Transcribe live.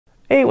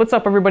Hey, what's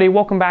up everybody?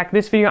 Welcome back.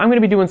 This video, I'm going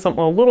to be doing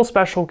something a little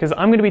special because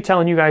I'm going to be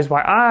telling you guys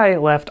why I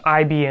left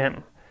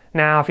IBM.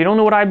 Now, if you don't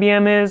know what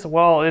IBM is,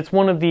 well, it's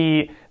one of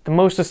the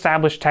most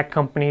established tech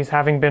companies,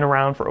 having been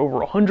around for over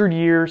 100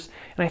 years,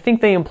 and I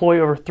think they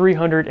employ over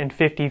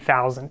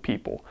 350,000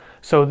 people.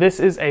 So this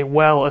is a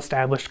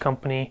well-established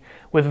company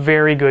with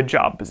very good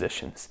job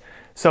positions.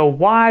 So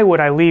why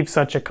would I leave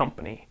such a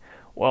company?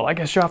 Well, I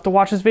guess you'll have to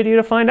watch this video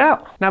to find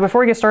out. Now,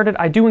 before we get started,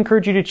 I do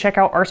encourage you to check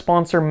out our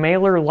sponsor,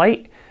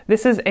 MailerLite.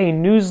 This is a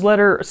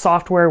newsletter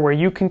software where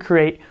you can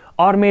create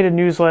automated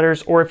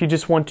newsletters, or if you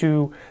just want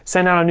to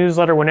send out a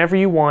newsletter whenever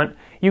you want,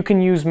 you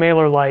can use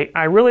MailerLite.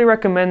 I really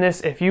recommend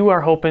this if you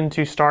are hoping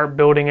to start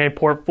building a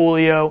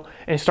portfolio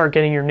and start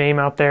getting your name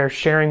out there,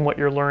 sharing what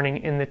you're learning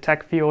in the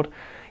tech field.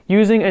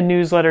 Using a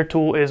newsletter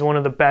tool is one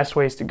of the best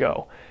ways to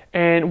go.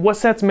 And what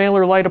sets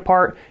MailerLite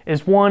apart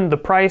is, one, the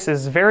price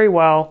is very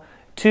well.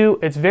 Two,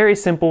 it's very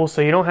simple,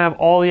 so you don't have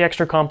all the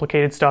extra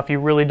complicated stuff you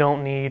really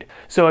don't need.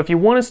 So if you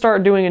want to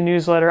start doing a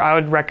newsletter, I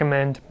would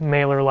recommend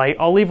MailerLite.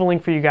 I'll leave a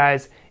link for you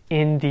guys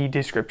in the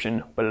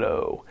description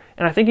below.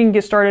 And I think you can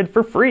get started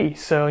for free,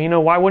 so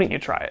why wouldn't you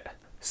try it?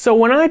 So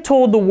when I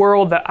told the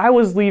world that I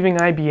was leaving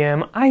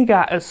IBM, I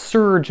got a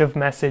surge of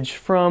message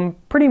from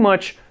pretty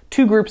much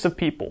two groups of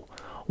people.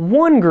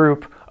 One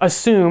group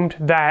assumed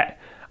that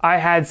I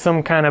had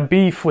some kind of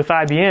beef with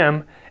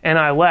IBM and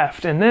I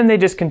left, and then they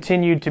just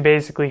continued to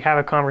basically have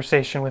a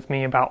conversation with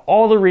me about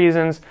all the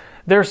reasons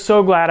they're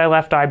so glad I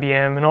left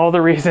IBM and all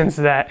the reasons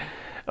that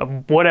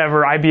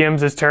whatever, IBM's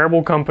this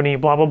terrible company,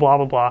 blah blah blah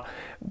blah blah.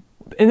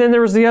 And then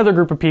there was the other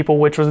group of people,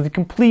 which was the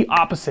complete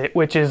opposite,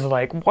 which is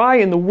like, why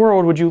in the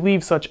world would you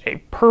leave such a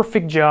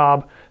perfect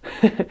job,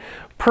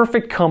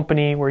 perfect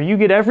company where you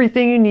get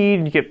everything you need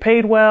and you get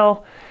paid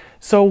well?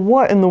 So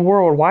what in the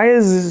world? Why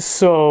is this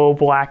so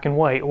black and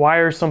white? Why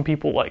are some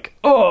people like,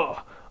 oh,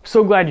 I'm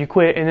so glad you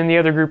quit, and then the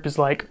other group is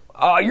like,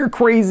 oh, you're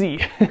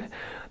crazy?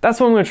 That's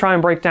what I'm going to try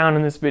and break down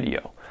in this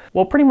video.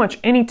 Well, pretty much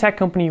any tech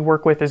company you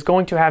work with is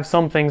going to have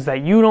some things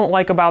that you don't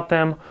like about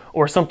them,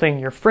 or something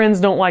your friends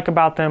don't like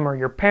about them, or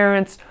your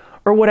parents,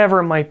 or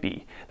whatever it might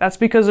be. That's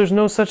because there's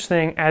no such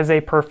thing as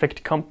a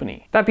perfect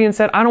company. That being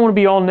said, I don't want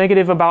to be all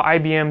negative about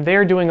IBM.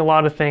 They're doing a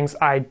lot of things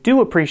I do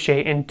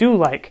appreciate and do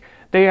like.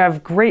 They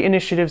have great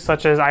initiatives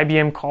such as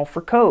IBM Call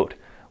for Code,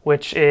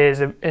 which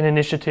is an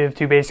initiative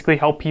to basically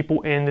help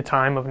people in the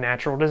time of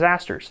natural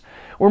disasters.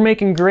 We're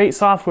making great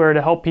software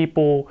to help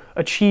people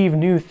achieve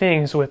new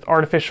things with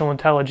artificial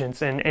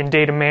intelligence and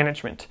data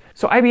management.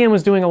 So IBM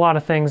was doing a lot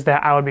of things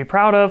that I would be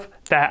proud of,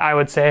 that I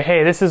would say,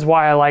 hey, this is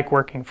why I like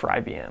working for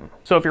IBM.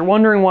 So if you're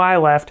wondering why I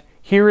left,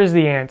 here is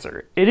the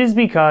answer. It is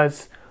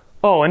because,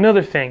 oh,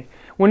 another thing,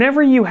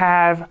 whenever you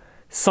have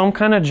some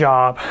kind of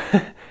job,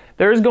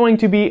 there's going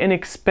to be an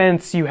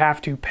expense you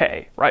have to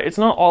pay, right? It's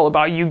not all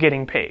about you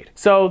getting paid.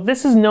 So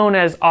this is known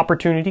as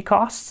opportunity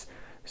costs.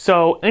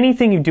 So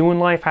anything you do in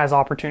life has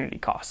opportunity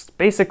costs.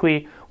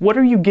 Basically, what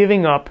are you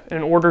giving up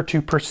in order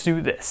to pursue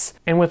this?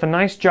 And with a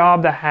nice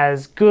job that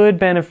has good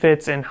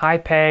benefits and high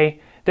pay,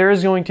 there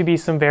is going to be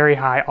some very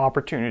high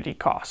opportunity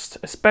costs.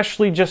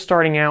 Especially just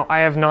starting out, I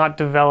have not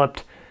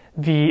developed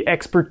the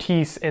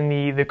expertise and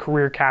the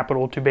career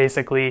capital to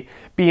basically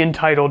be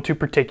entitled to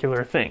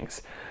particular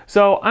things.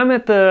 So I'm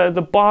at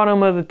the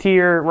bottom of the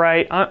tier,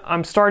 right?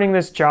 I'm starting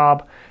this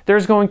job.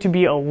 There's going to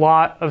be a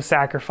lot of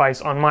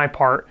sacrifice on my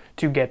part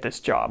to get this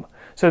job.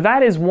 So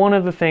that is one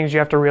of the things you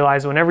have to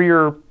realize whenever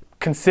you're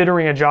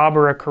considering a job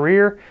or a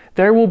career.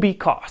 There will be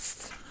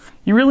costs.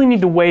 You really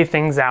need to weigh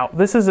things out.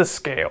 This is a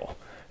scale.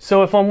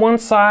 So if on one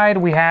side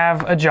we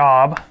have a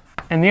job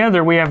and the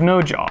other we have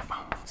no job,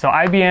 so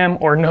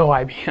IBM or no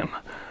IBM,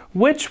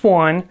 which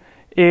one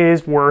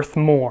is worth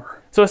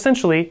more? So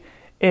essentially,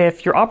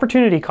 if your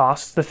opportunity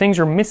costs, the things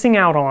you're missing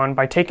out on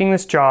by taking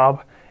this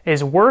job,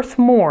 is worth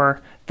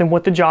more than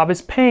what the job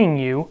is paying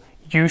you,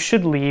 you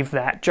should leave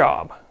that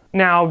job.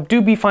 Now, do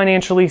be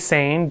financially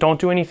sane. Don't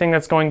do anything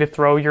that's going to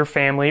throw your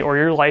family or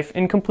your life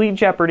in complete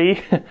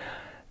jeopardy.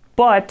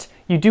 But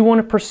you do want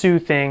to pursue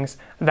things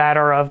that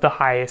are of the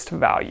highest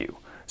value.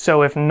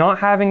 So if not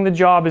having the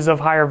job is of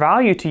higher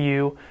value to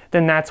you,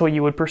 then that's what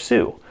you would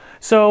pursue.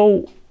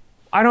 So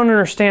I don't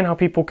understand how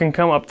people can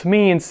come up to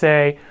me and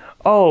say,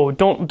 oh,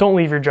 don't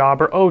leave your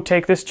job, or oh,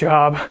 take this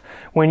job,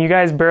 when you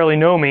guys barely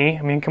know me.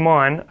 I mean, come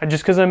on.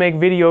 Just because I make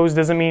videos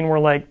doesn't mean we're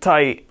like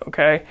tight,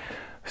 okay?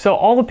 So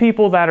all the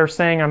people that are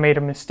saying I made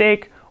a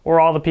mistake,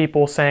 or all the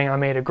people saying I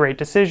made a great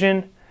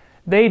decision,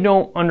 they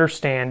don't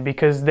understand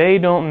because they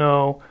don't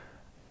know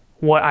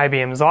what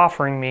IBM is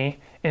offering me,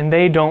 and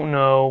they don't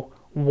know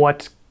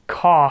what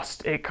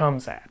cost it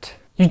comes at.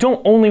 You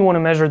don't only want to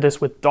measure this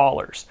with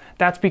dollars.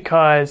 That's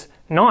because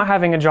not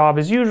having a job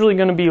is usually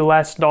going to be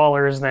less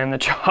dollars than the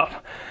job.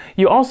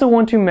 You also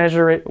want to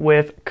measure it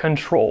with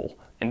control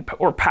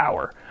or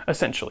power,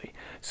 essentially.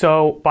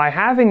 So by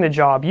having the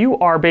job, you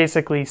are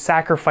basically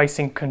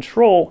sacrificing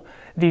control.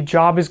 The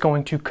job is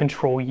going to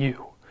control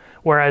you.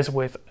 Whereas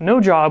with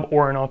no job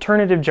or an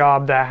alternative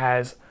job that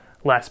has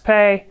less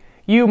pay,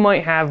 you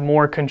might have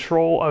more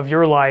control of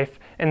your life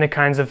and the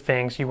kinds of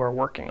things you are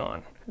working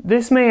on.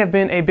 This may have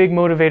been a big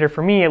motivator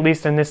for me, at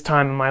least in this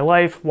time in my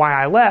life,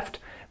 why I left,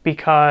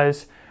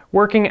 because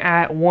working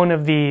at one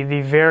of the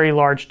very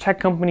large tech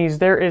companies,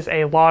 there is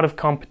a lot of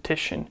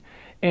competition.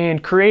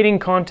 And creating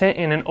content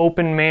in an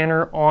open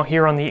manner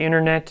here on the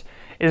internet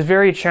is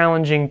very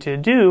challenging to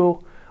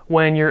do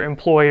when your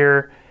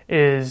employer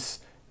is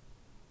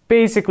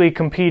basically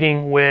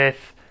competing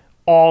with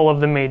all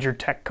of the major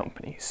tech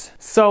companies.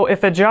 So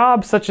if a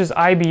job such as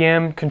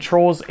IBM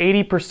controls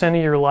 80%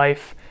 of your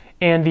life,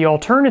 and the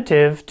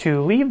alternative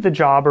to leave the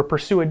job or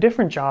pursue a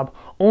different job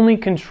only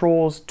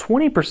controls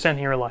 20% of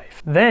your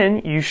life, then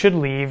you should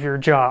leave your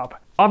job.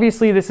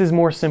 Obviously, this is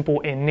more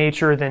simple in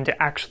nature than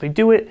to actually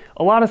do it.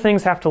 A lot of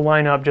things have to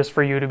line up just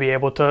for you to be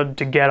able to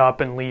get up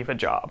and leave a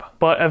job.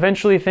 But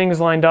eventually things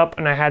lined up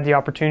and I had the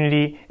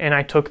opportunity and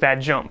I took that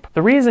jump.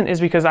 The reason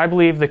is because I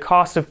believe the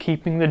cost of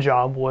keeping the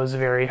job was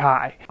very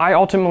high. I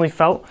ultimately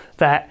felt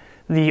that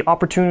the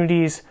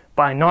opportunities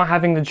by not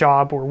having the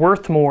job were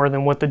worth more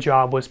than what the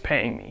job was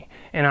paying me.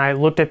 And I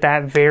looked at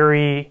that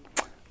very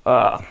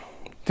down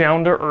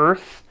to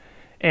earth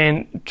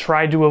and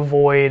tried to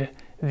avoid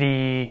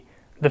the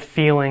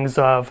feelings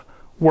of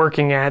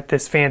working at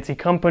this fancy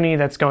company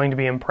that's going to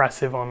be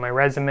impressive on my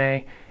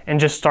resume, and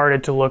just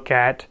started to look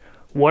at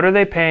what are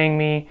they paying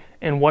me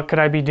and what could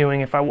I be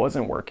doing if I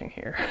wasn't working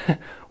here?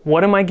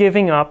 What am I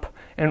giving up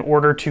in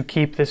order to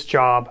keep this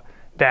job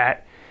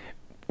that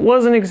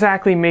wasn't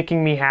exactly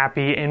making me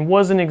happy and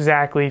wasn't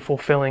exactly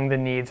fulfilling the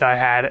needs I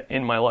had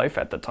in my life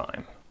at the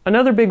time?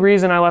 Another big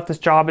reason I left this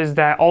job is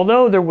that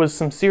although there was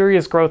some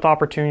serious growth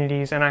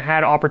opportunities and I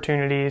had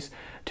opportunities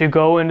to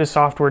go into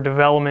software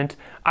development,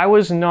 I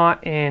was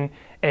not in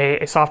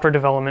a software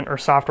development or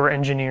software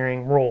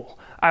engineering role.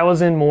 I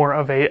was in more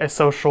of a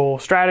social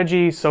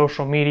strategy,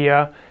 social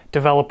media,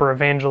 developer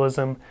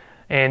evangelism,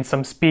 and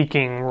some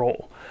speaking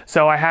role.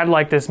 So I had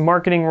like this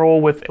marketing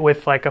role with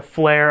like a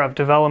flair of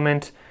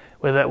development,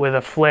 with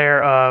a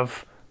flair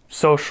of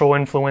social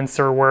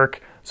influencer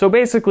work. So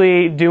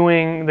basically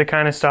doing the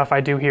kind of stuff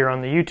I do here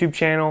on the YouTube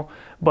channel,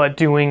 but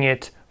doing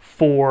it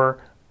for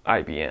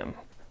IBM.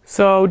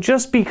 So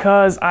just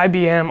because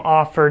IBM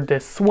offered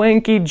this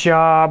swanky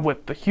job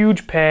with the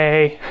huge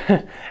pay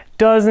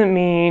doesn't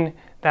mean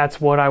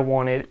that's what I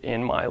wanted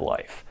in my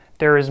life.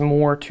 There is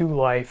more to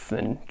life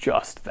than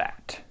just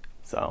that.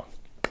 So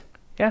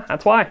yeah,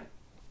 that's why.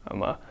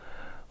 I'm a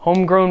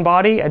homegrown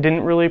body. I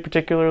didn't really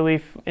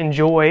particularly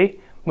enjoy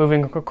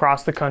moving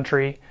across the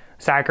country,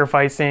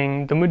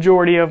 sacrificing the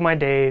majority of my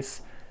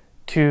days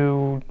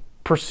to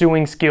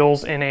pursuing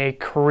skills in a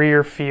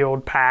career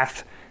field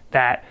path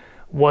that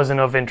wasn't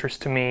of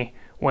interest to me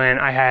when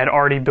I had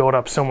already built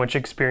up so much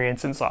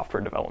experience in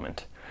software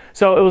development.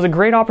 So it was a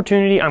great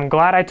opportunity. I'm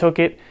glad I took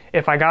it.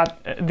 If I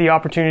got the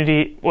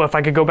opportunity, well, if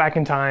I could go back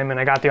in time and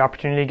I got the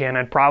opportunity again,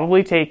 I'd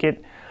probably take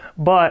it.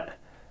 But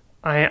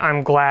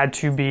I'm glad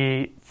to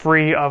be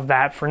free of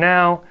that for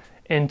now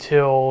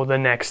until the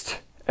next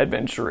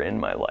adventure in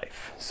my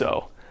life.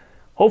 So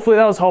hopefully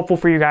that was helpful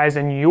for you guys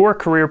in your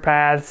career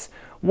paths.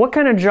 What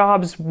kind of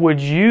jobs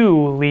would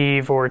you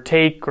leave or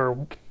take,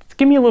 or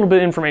give me a little bit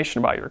of information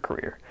about your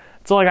career.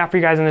 That's all I got for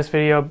you guys in this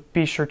video.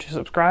 Be sure to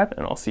subscribe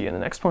and I'll see you in the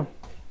next one.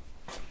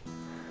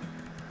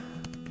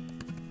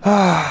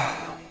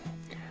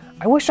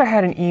 I wish I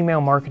had an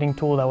email marketing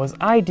tool that was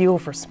ideal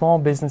for small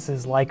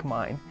businesses like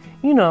mine.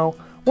 You know,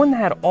 one that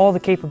had all the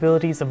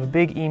capabilities of a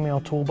big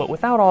email tool but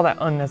without all that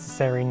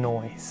unnecessary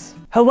noise.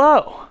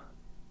 Hello!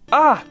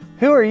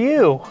 Who are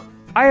you?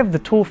 I have the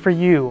tool for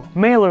you,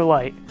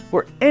 MailerLite,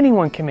 where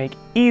anyone can make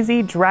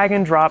easy drag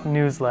and drop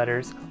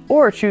newsletters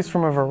or choose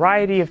from a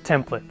variety of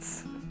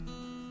templates.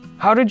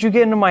 How did you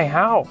get into my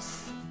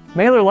house?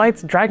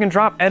 MailerLite's drag and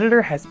drop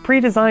editor has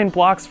pre-designed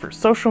blocks for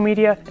social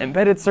media,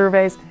 embedded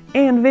surveys,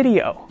 and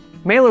video.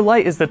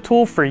 MailerLite is the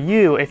tool for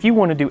you if you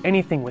want to do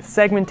anything with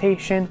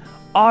segmentation,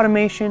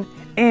 automation,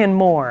 and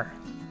more.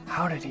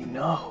 How did he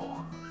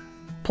know?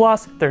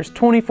 Plus, there's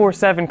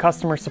 24/7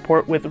 customer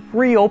support with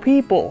real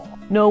people.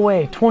 No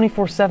way,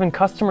 24/7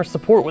 customer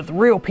support with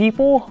real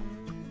people?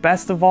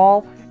 Best of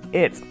all,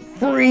 it's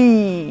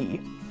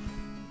free!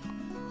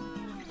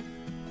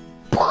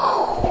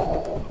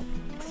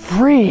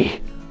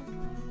 Free!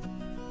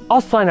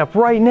 I'll sign up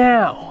right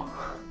now!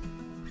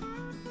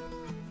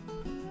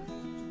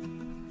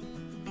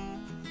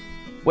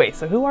 Wait,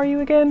 so who are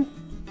you again?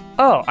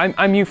 Oh,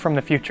 I'm you from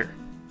the future.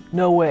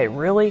 No way,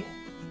 really?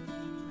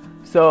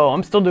 So,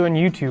 I'm still doing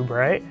YouTube,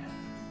 right?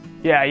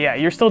 Yeah,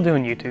 you're still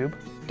doing YouTube.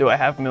 Do I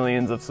have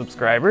millions of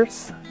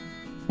subscribers?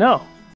 No.